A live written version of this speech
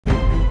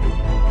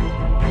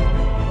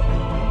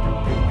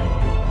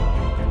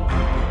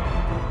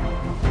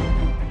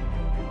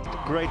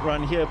great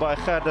run here by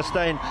Gerda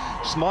Steyn,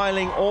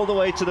 smiling all the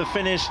way to the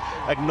finish,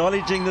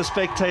 acknowledging the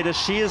spectators.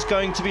 She is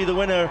going to be the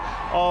winner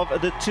of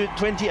the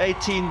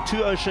 2018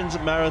 Two Oceans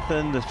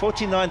Marathon, the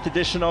 49th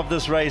edition of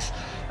this race,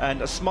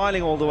 and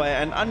smiling all the way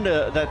and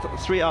under that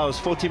 3 hours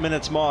 40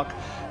 minutes mark.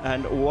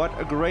 And what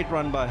a great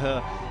run by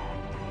her.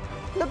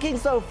 Looking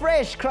so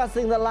fresh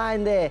crossing the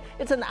line there.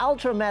 It's an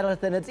ultra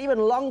marathon. It's even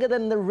longer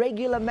than the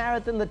regular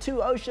marathon. The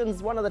Two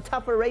Oceans, one of the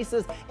tougher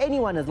races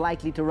anyone is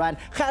likely to run.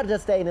 Gerda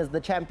Steyn is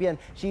the champion.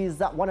 She's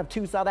one of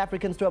two South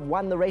Africans to have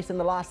won the race in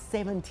the last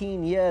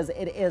 17 years.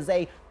 It is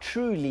a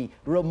truly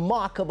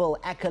remarkable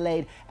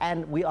accolade,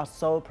 and we are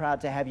so proud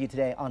to have you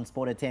today on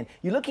Sport at 10.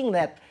 You're looking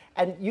at,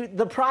 and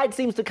the pride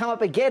seems to come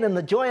up again, and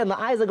the joy and the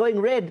eyes are going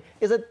red.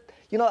 Is it,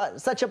 you know,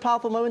 such a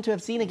powerful moment to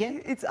have seen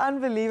again? It's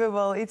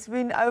unbelievable. It's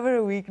been over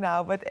a week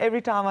now, but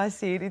every time I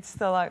see it, it's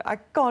still like, I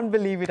can't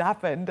believe it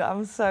happened.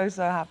 I'm so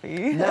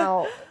happy.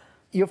 Now,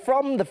 you're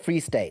from the Free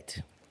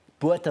State,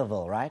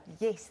 Bothaville, right?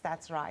 Yes,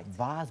 that's right.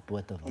 Waar's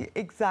Bothaville?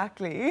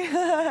 Exactly.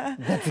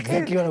 That's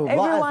exactly what it was.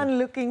 Everyone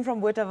looking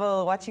from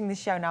Bothaville watching the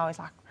show now is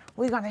like,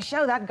 we're going to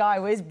show that guy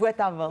where's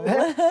Bothaville.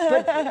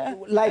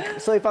 But,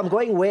 like, so if I'm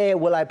going, where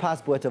will I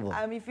pass Bothaville?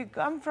 If you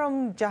come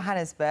from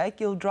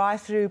Johannesburg, you'll drive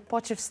through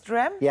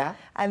Potchefstroom, yeah,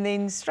 and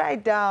then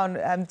straight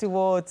down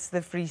towards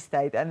the Free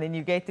State, and then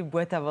you get to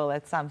Bothaville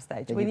at some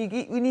stage.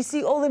 When you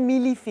see all the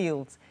mealie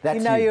fields,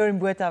 you know you're in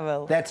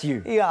Bothaville. That's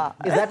you. Yeah.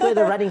 Is that where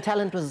the running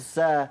talent was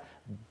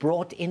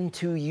brought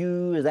into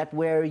you? Is that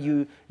where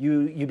you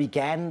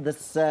began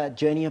this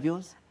journey of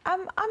yours?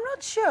 I'm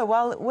not sure.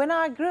 Well, when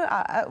I grew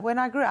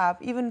up,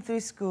 even through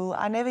school,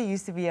 I never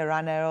used to be a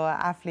runner or an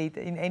athlete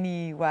in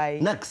any way.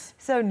 Nix.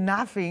 So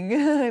nothing,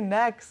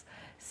 nix.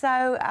 So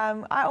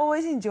I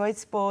always enjoyed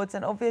sports,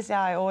 and obviously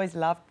I always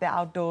loved the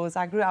outdoors.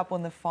 I grew up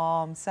on the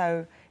farm,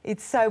 so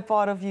it's so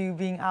part of you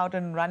being out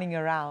and running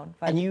around.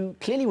 But and you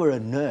clearly were a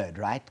nerd,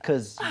 right?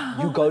 Because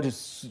you go to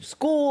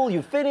school,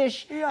 you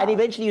finish, and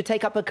eventually you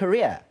take up a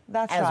career.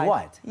 That's right. As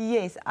what?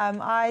 Yes,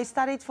 I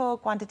studied for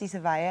quantity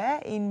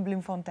surveyor in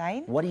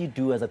Bloemfontein. What do you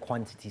do as a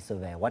quantity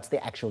surveyor? What's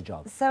the actual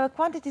job? So a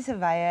quantity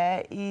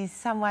surveyor is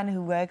someone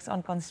who works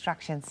on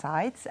construction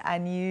sites,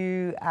 and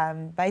you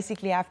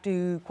basically have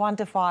to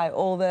quantify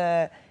all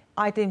the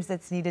items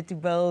that's needed to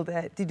build,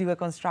 to do a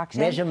construction.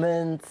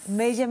 Measurements.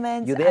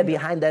 You're there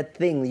behind that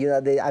thing. You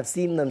know, I've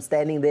seen them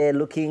standing there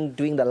looking,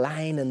 doing the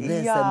line and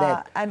this and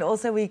that. And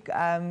also we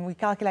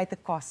calculate the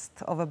cost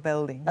of a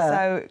building.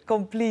 So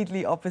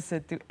completely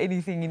opposite to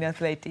anything in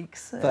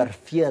athletics.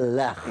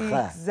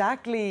 Vervelig.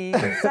 Exactly.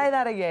 Say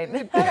that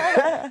again.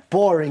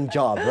 Boring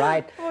job,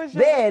 right? For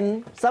sure.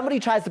 Then somebody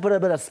tries to put a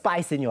bit of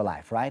spice in your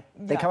life, right?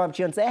 They come up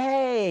to you and say,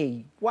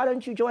 hey, why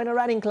don't you join a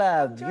running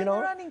club? Join a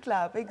running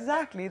club,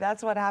 exactly.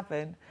 That's what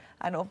happened.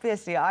 And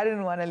obviously, I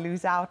didn't want to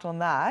lose out on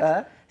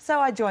that. So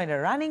I joined a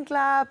running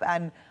club,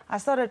 and I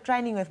started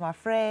training with my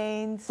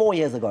friends. 4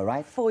 years ago,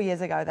 right? 4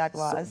 years ago, that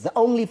was. So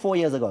only 4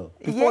 years ago.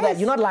 Before that,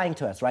 you're not lying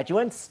to us, right? You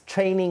weren't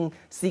training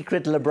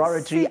secret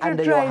laboratory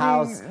under your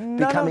house,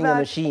 becoming a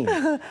machine.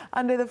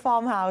 Under the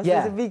farmhouse,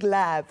 there's a big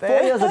lab. 4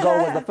 years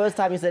ago was the first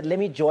time you said, let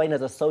me join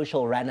as a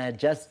social runner,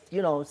 just,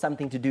 you know,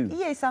 something to do.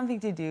 Yeah, something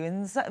to do,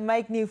 and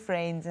make new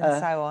friends and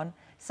so on.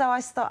 So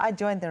I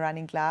joined the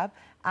running club,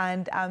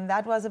 and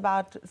that was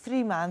about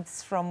 3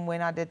 months from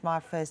when I did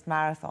my first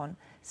marathon.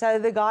 So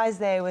the guys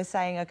there were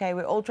saying, okay,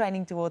 we're all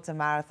training towards a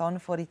marathon,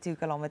 42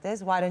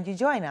 kilometers. Why don't you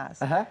join us?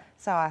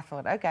 So I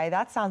thought, okay,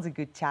 that sounds a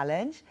good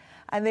challenge.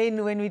 And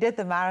then when we did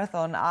the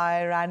marathon,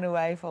 I ran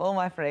away for all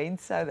my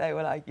friends. So they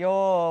were like,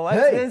 yo,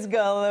 what's this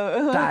girl?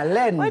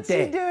 Talente. What's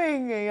she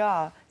doing?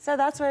 Yeah. So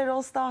that's where it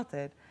all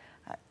started.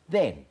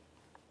 Then,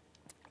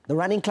 the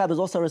running club is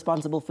also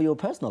responsible for your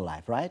personal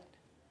life, right?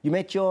 You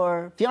met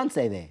your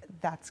fiancé there.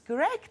 That's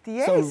correct,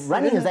 yes. So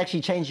running has actually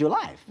changed your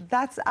life.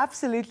 That's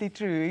absolutely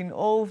true in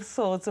all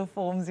sorts of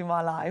forms in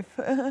my life.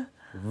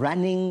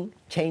 Running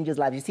changes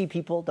lives. You see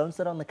people, don't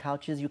sit on the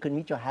couches. You can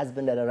meet your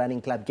husband at a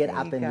running club. Get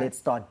up and let's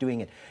start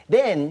doing it.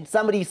 Then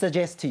somebody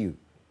suggests to you,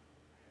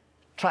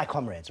 try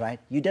Comrades,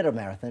 right? You did a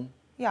marathon.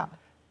 Yeah.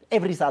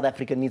 Every South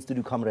African needs to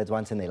do Comrades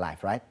once in their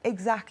life, right?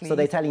 Exactly. So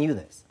they're telling you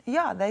this.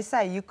 Yeah, they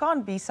say you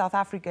can't be South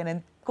African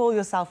and call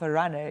yourself a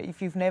runner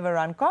if you've never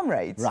run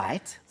Comrades.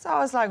 Right. So I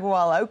was like,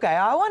 well, okay,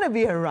 I want to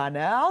be a runner.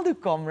 I'll do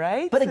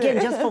Comrades. But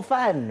again, just for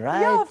fun,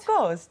 right? Yeah, of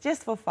course,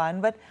 just for fun.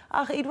 But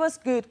it was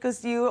good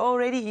because you're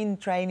already in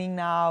training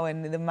now,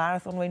 and the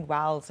marathon went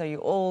well, so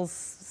you're all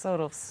sort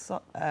of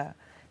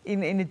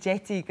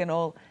energetic and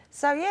all.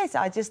 So yes,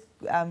 I just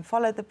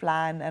followed the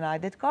plan and I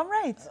did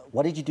Comrades.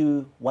 What did you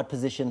do? What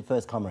position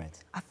first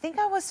Comrades? I think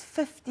I was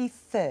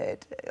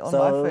 53rd on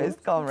my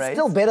first Comrades.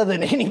 Still better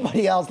than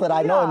anybody else that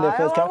I know in their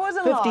first Comrades.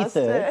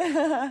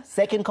 53rd.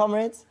 Second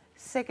Comrades?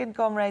 Second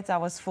Comrades, I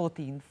was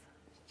 14th.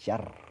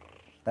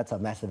 That's a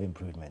massive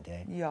improvement,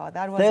 eh? Yeah,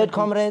 that was. Third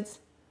Comrades?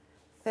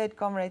 Third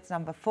Comrades,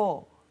 number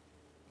 4.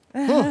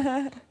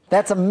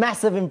 That's a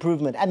massive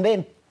improvement. And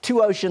then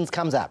Two Oceans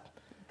comes up.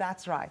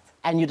 That's right.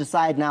 And you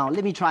decide now,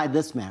 let me try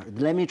this marathon.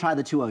 Let me try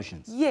the Two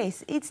Oceans.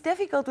 Yes, it's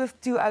difficult with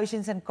Two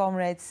Oceans and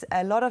Comrades.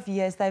 A lot of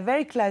years, they're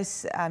very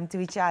close to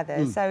each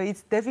other. So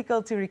it's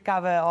difficult to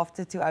recover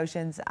after Two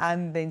Oceans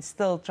and then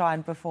still try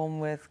and perform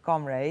with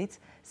Comrades.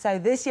 So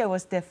this year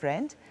was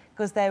different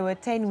because they were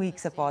 10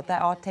 weeks apart. They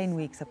are 10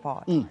 weeks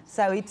apart.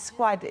 So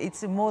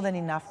it's more than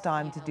enough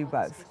time to do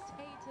both.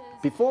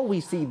 Before we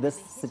see this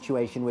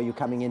situation where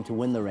you're coming in to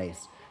win the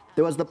race,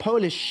 there was the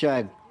Polish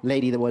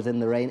lady that was in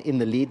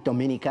the lead,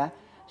 Dominika.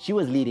 She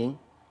was leading.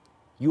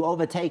 You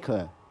overtake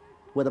her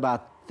with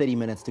about 30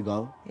 minutes to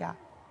go. Yeah.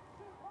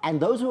 And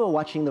those who are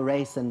watching the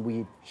race, and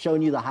we've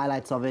shown you the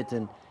highlights of it,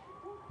 and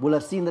will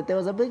have seen that there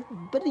was a bit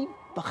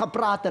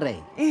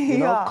gepraterij, you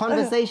know,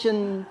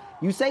 conversation.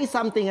 You say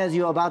something as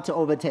you're about to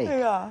overtake.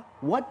 Yeah.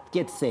 What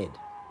gets said?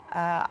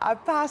 I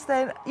passed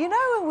her. You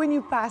know, when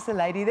you pass a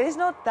lady, there's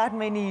not that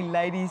many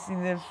ladies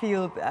in the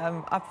field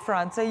up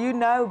front, so you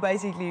know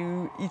basically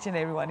who each and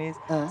everyone is.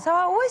 So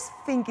I always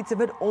think it's a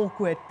bit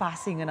awkward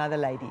passing another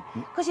lady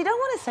because you don't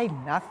want to say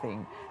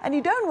nothing and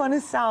you don't want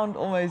to sound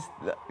almost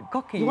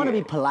cocky. You want to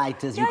be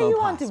polite as you go you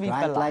past, want to be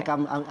right? polite. Like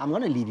I'm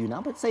going to leave you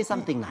now, but say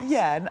something nice.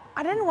 Yeah, and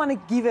I didn't want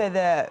to give her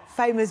the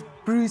famous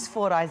Bruce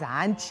Fordyce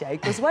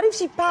handshake because what if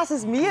she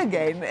passes me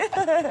again?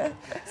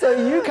 So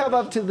you come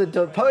up to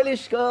the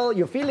Polish girl,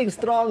 you're feeling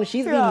strong,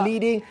 she's been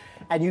leading,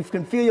 and you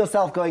can feel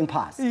yourself going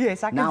past.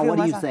 Yes, I can now, feel what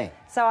myself. do you say?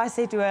 So I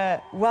said to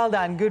her, well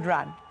done, good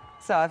run.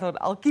 So I thought,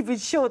 I'll keep it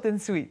short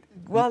and sweet.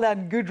 Well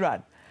done, good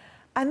run.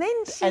 And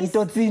then she... And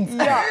tot ziens.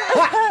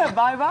 Yeah.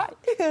 Bye-bye.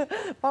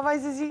 Bye-bye,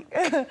 Susie.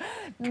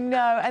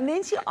 No, and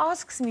then she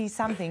asks me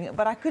something,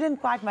 but I couldn't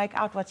quite make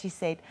out what she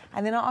said.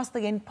 And then I asked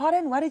again,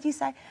 pardon, what did you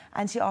say?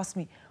 And she asked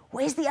me,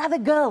 where's the other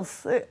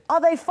girls?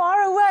 Are they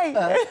far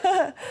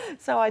away?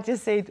 So I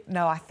just said,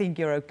 no, I think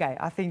you're okay.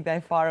 I think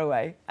they're far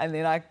away. And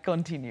then I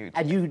continued.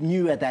 And you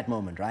knew at that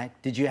moment, right?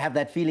 Did you have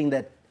that feeling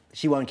that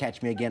she won't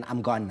catch me again,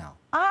 I'm gone now?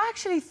 I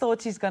actually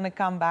thought she's going to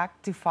come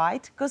back to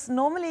fight because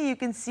normally you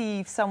can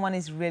see if someone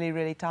is really,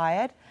 really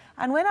tired.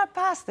 And when I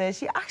passed her,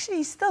 she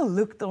actually still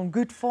looked on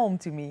good form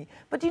to me.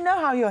 But you know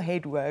how your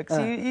head works.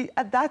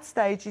 At that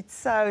stage,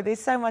 there's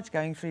so much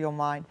going through your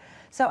mind.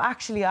 So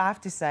actually, I have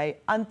to say,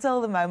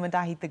 until the moment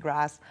I hit the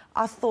grass,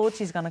 I thought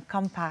she's going to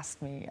come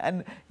past me.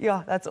 And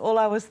yeah, that's all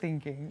I was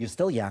thinking. You're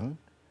still young.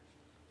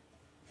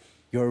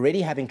 You're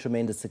already having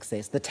tremendous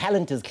success. The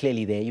talent is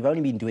clearly there. You've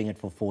only been doing it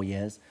for 4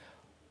 years.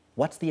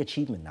 What's the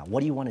achievement now?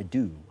 What do you want to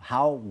do?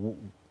 How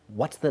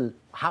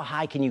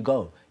high can you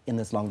go in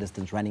this long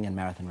distance running and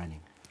marathon running?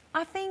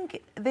 I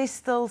think there's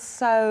still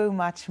so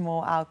much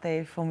more out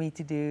there for me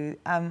to do.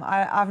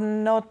 I've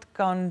not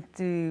gone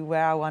to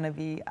where I want to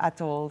be at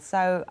all.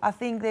 So I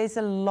think there's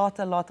a lot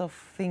of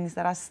things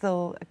that I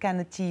still can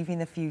achieve in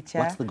the future.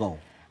 What's the goal?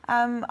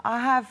 I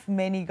have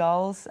many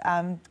goals.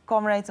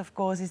 Comrades, of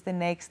course, is the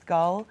next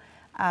goal.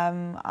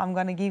 I'm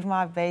going to give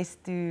my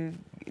best to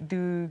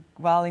do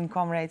well in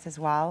Comrades as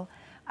well.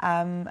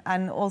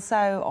 And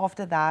also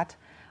after that,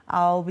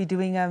 I'll be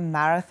doing a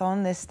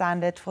marathon, the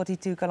standard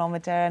 42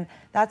 kilometer, and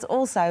that's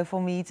also, for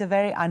me, it's a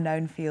very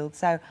unknown field.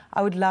 So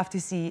I would love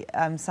to see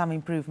some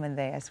improvement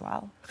there as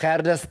well.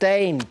 Gerda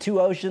Steyn, Two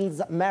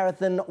Oceans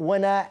marathon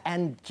winner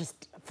and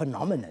just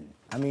phenomenon.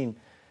 I mean,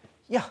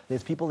 yeah,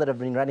 there's people that have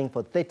been running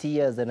for 30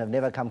 years and have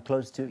never come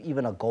close to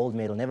even a gold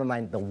medal, never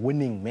mind the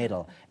winning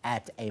medal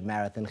at a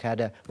marathon.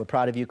 Gerda, we're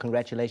proud of you.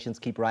 Congratulations.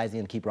 Keep rising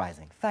and keep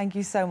rising. Thank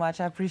you so much.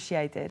 I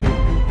appreciate it.